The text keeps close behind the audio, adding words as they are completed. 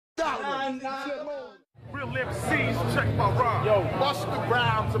Freestylin. Real MCs, check my rhyme. Yo, bust the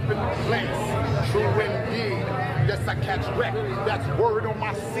rhymes up in the place. True indeed. Yes, I catch wreck. That's word on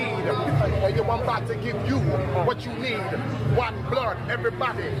my seed. Hey, yo, I'm about to give you what you need. One blood,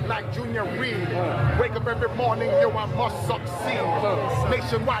 everybody, like Junior Reed. Wake up every morning, yo, I must succeed.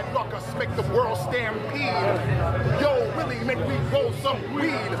 Nationwide ruckus make the world stampede. Yo, Willie, make me roll some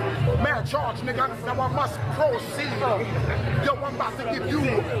weed. Mad charge, nigga, now I must proceed. Yo, I'm about to give you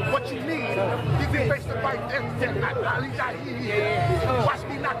what you need. Give me face to right and watch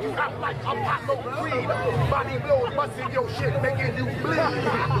me knock you out like Apollo Creed. Body blows, busting your shit, making you bleed.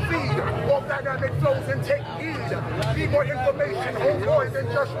 Feed all dynamic flows and take heed. Need more information, homeboy, than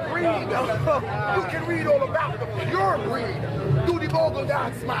just read. You can read all about the pure breed. Do the vocal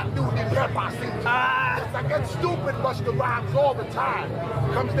dance, my do the pepper seed. Yes, I get stupid, bust the rhymes all the time.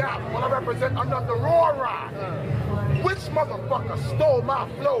 Comes down while I represent another raw rhyme. Which motherfucker stole my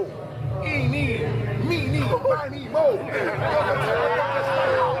flow? Eeny, meeny, miny, mo.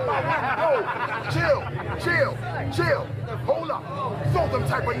 Chill. Hold up. Throw them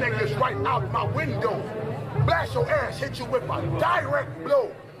type of niggas right out my window. Blast your ass, hit you with a direct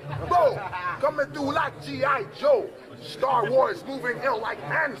blow. Boom, coming through like G.I. Joe. Star Wars moving ill like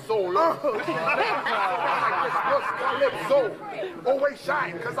Han Solo. Always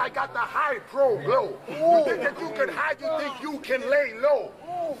shine, cause I got the high pro glow. You think that you can hide, you think you can lay low.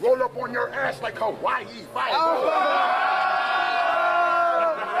 Roll up on your ass like Hawaii 5.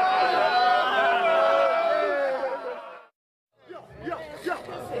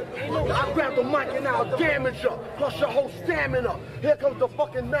 I grab the mic and I'll damage her, plus your whole stamina. Here comes the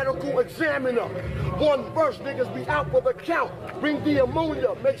fucking medical examiner. One verse, niggas be out for the count. Bring the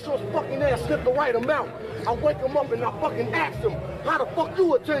ammonia, make sure his fucking ass slip the right amount. I wake him up and I fucking ask him, how the fuck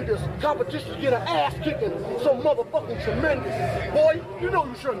you attend this? Competition get an ass kicking, so motherfucking tremendous. Boy, you know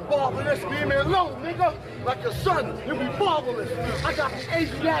you shouldn't bother this. Leave me alone, nigga. Like your son, you'll be marvelous. I got the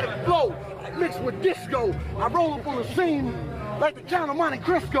Asiatic flow, mixed with disco. I roll up on the scene like the Count of Monte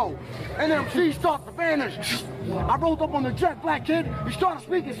Cristo. NMC starts to vanish. I rolled up on the jet black kid, he started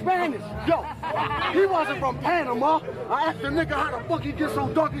speaking Spanish. Yo, he wasn't from Panama. I asked the nigga how the fuck he get so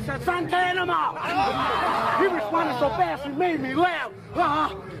dark, he said, Santanama. He responded so fast, he made me laugh.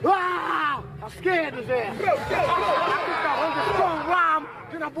 I scared his ass. I picked out 100 strong rhyme,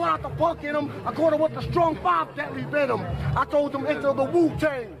 then I brought out the funk in him. I caught him with the strong 5 deadly venom. I told him enter the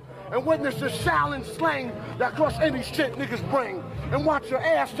Wu-Tang and witness the Shaolin slang that crush any shit niggas bring. And watch your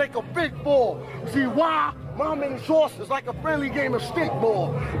ass take a big fall. See why? My main source is like a friendly game of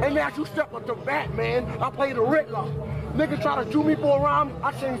stickball. And as you step up to Batman, I play the Riddler. Niggas try to do me for a rhyme,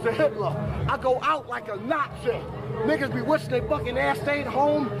 I change to Hitler. I go out like a Nazi. Niggas be wishing they fucking ass stayed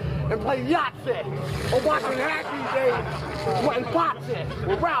home and play Yahtzee. Or watching Happy Days, sweating Potsy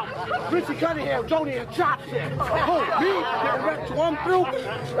with Ralph, Richie Cunningham, Joni, and Chopsy. Oh, me getting wrecked to I'm through?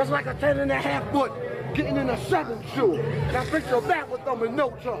 That's like a 10.5 foot getting in a 7 shoe. Now picture that with them in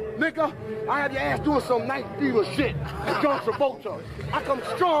no time. Nigga, I have your ass doing some night fever shit. John Travolta. I come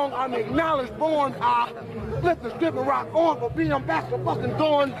strong, I'm acknowledged born. I flip the strip and rock on, but be I'm back to fucking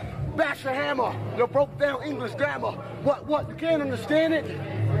dawn. Bash your hammer, you broke down English grammar. What, you can't understand it?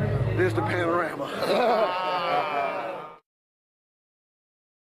 There's the panorama.